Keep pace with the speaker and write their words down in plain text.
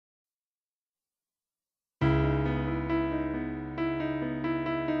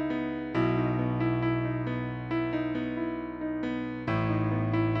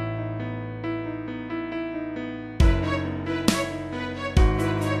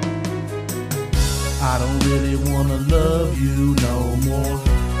I don't really wanna love you no more.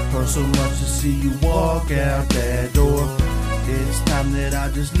 Hurt so much to see you walk out that door. It's time that I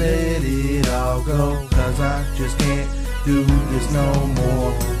just let it all go, 'cause I just can't do this no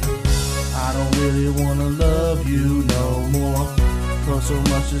more. I don't really wanna love you no more. Hurt so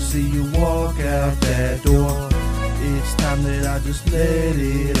much to see you walk out that door. It's time that I just let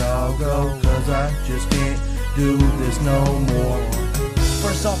it all go, 'cause I just can't do this no more.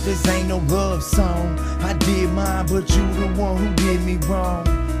 First off, this ain't no love song. I did mine, but you the one who did me wrong.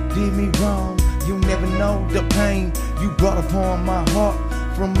 Did me wrong. You never know the pain you brought upon my heart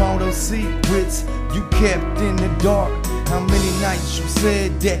from all those secrets you kept in the dark. How many nights you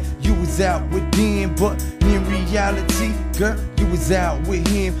said that you was out with them, but in reality, girl, you was out with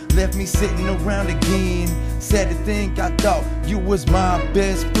him. Left me sitting around again. Sad to think I thought you was my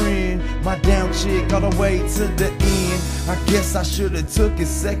best friend, my down chick all the way to the end. I guess I should've took a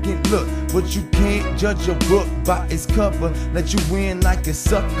second look, but you can't judge a book by its cover. Let you win like a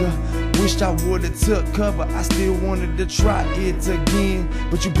sucker. Wished I would've took cover. I still wanted to try it again,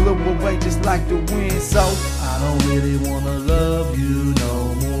 but you blew away just like the wind. So I don't really wanna love you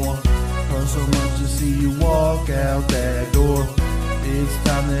no more. Hurt so much to see you walk out that door. It's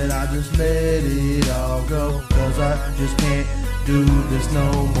time that I just let it all go, 'cause I just can't do this no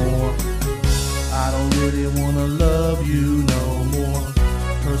more. I don't really wanna love you no more.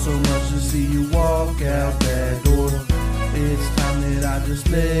 Hurt so much to see you walk out that door. It's time that I just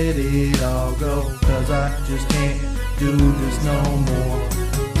let it all go, 'cause I just can't do this no more.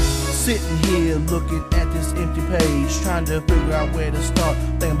 Sitting here looking at this empty page, trying to figure out where to start.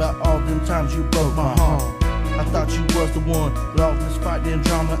 Thinking about all them times you broke my heart. I thought you was the one, but all this fighting and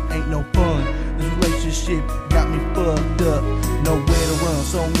drama ain't no fun. This relationship got me fucked up, nowhere to run.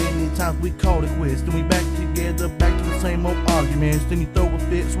 So many times we called it quits, then we back together, back to the same old arguments. Then you throw a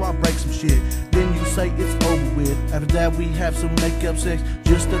fit, so I break some shit. Then you say it's over with. After that we have some make-up sex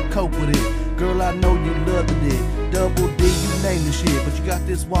just to cope with it. Girl, I know you loved it. Double D, you name the shit, but you got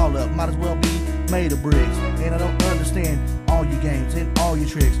this wall up, might as well be made of bricks. And I don't understand all your games and all your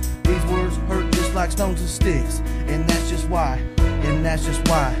tricks. These words hurt just like stones and sticks, and that's just why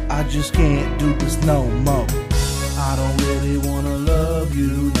I just can't do this no more. I don't really wanna love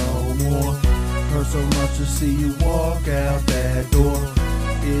you no more. Hurt so much to see you walk out that door.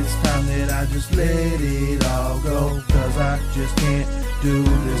 It's time that I just let it all go, 'cause I just can't do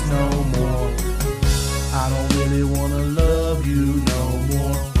this no more. I don't really wanna love you no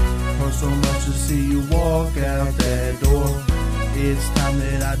more. Hurt so much to see you walk out that door. It's time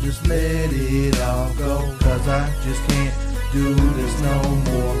that I just let it all go, 'cause I just can't do this no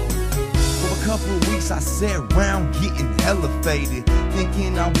more. for a couple of weeks I sat around getting elevated,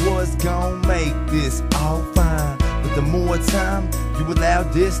 thinking I was gonna make this all fine. But the more time you allow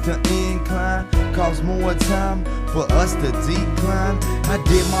this to incline, cause more time for us to decline. I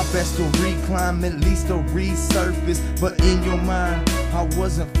did my best to reclimb, at least to resurface, but in your mind I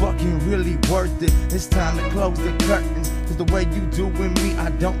wasn't fucking really worth it. It's time to close the curtains, 'cause the way you doing me, I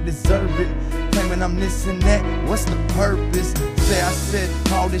don't deserve it. Claiming I'm this and that, what's the purpose? Say I said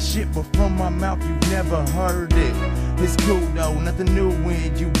all this shit, but from my mouth you've never heard it. It's cool though, nothing new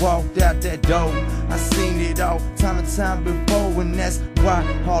when you walked out that door. I seen it all time and time before, and that's why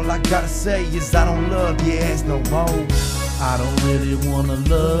all I gotta say is I don't love your ass no more. I don't really wanna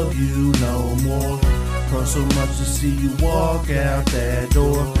love you no more. Hurt so much to see you walk out that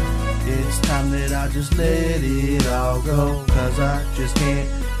door. It's time that I just let it all go, 'cause I just can't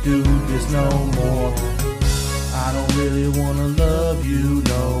do this no more. I don't really wanna love you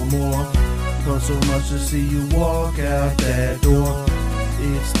no more. Hurt so much to see you walk out that door.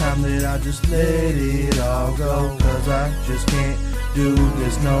 It's time that I just let it all go, 'cause I just can't do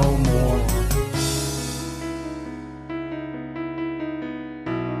this no more.